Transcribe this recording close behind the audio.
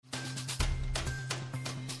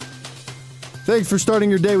Thanks for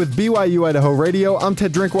starting your day with BYU-Idaho Radio. I'm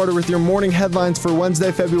Ted Drinkwater with your morning headlines for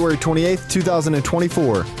Wednesday, February 28th,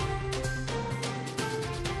 2024.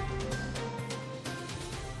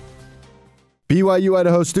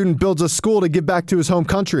 BYU-Idaho student builds a school to give back to his home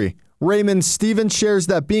country. Raymond Stevens shares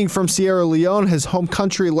that being from Sierra Leone, his home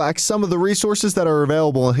country lacks some of the resources that are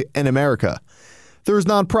available in America. Through his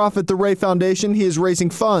nonprofit, the Ray Foundation, he is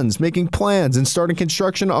raising funds, making plans, and starting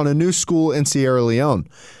construction on a new school in Sierra Leone.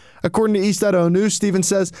 According to East Idaho News, Stevens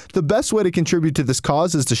says the best way to contribute to this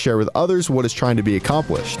cause is to share with others what is trying to be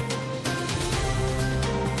accomplished.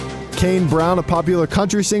 Kane Brown, a popular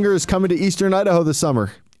country singer, is coming to Eastern Idaho this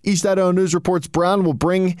summer. East Idaho News reports Brown will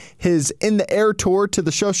bring his In the Air tour to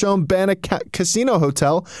the Shoshone-Banna Casino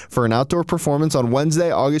Hotel for an outdoor performance on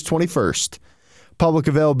Wednesday, August 21st. Public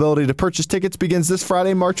availability to purchase tickets begins this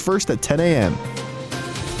Friday, March 1st at 10 a.m.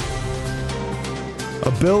 A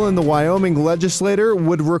bill in the Wyoming legislature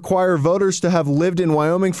would require voters to have lived in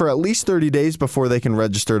Wyoming for at least 30 days before they can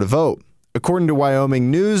register to vote. According to Wyoming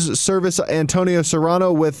News Service Antonio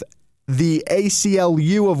Serrano with the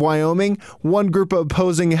ACLU of Wyoming, one group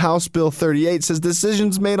opposing House Bill 38 says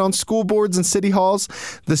decisions made on school boards and city halls,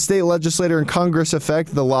 the state legislature and Congress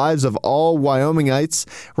affect the lives of all Wyomingites,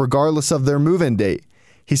 regardless of their move-in date.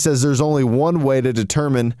 He says there's only one way to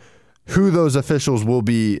determine who those officials will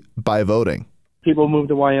be by voting. People move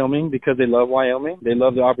to Wyoming because they love Wyoming. They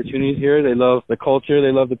love the opportunities here. They love the culture.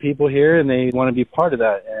 They love the people here, and they want to be part of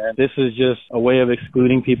that. And this is just a way of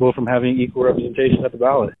excluding people from having equal representation at the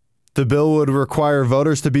ballot. The bill would require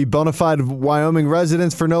voters to be bona fide Wyoming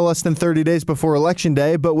residents for no less than 30 days before Election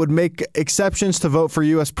Day, but would make exceptions to vote for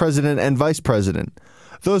U.S. President and Vice President.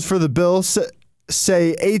 Those for the bill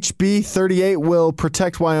say HB 38 will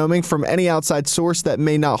protect Wyoming from any outside source that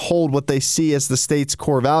may not hold what they see as the state's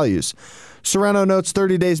core values. Serrano notes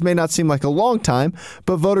 30 days may not seem like a long time,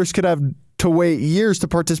 but voters could have to wait years to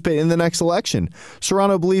participate in the next election.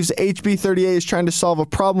 Serrano believes HB 38 is trying to solve a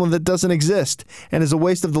problem that doesn't exist and is a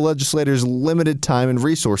waste of the legislator's limited time and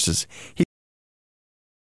resources.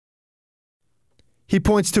 He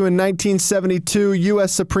points to a 1972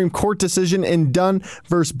 U.S. Supreme Court decision in Dunn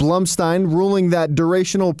v. Blumstein ruling that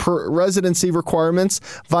durational residency requirements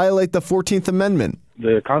violate the 14th Amendment.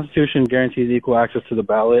 The Constitution guarantees equal access to the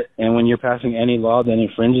ballot, and when you're passing any law that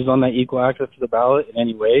infringes on that equal access to the ballot in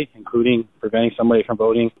any way, including preventing somebody from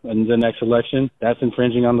voting in the next election, that's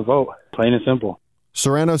infringing on the vote, plain and simple.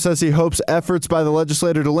 Serrano says he hopes efforts by the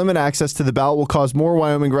legislature to limit access to the ballot will cause more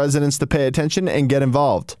Wyoming residents to pay attention and get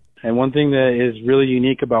involved. And one thing that is really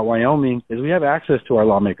unique about Wyoming is we have access to our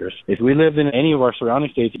lawmakers. If we lived in any of our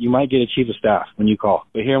surrounding states, you might get a chief of staff when you call.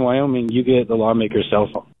 But here in Wyoming, you get the lawmaker's cell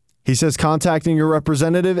phone. He says contacting your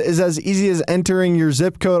representative is as easy as entering your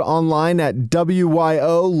zip code online at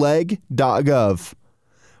wyoleg.gov.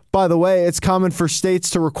 By the way, it's common for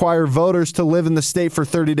states to require voters to live in the state for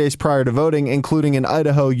 30 days prior to voting, including in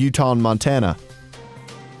Idaho, Utah, and Montana.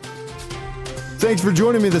 Thanks for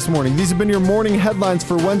joining me this morning. These have been your morning headlines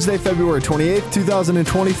for Wednesday, February 28th,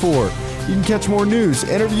 2024. You can catch more news,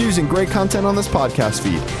 interviews, and great content on this podcast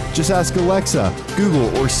feed. Just ask Alexa,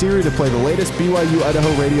 Google, or Siri to play the latest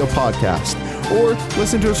BYU-Idaho radio podcast. Or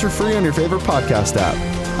listen to us for free on your favorite podcast app.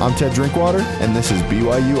 I'm Ted Drinkwater, and this is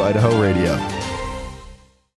BYU-Idaho Radio.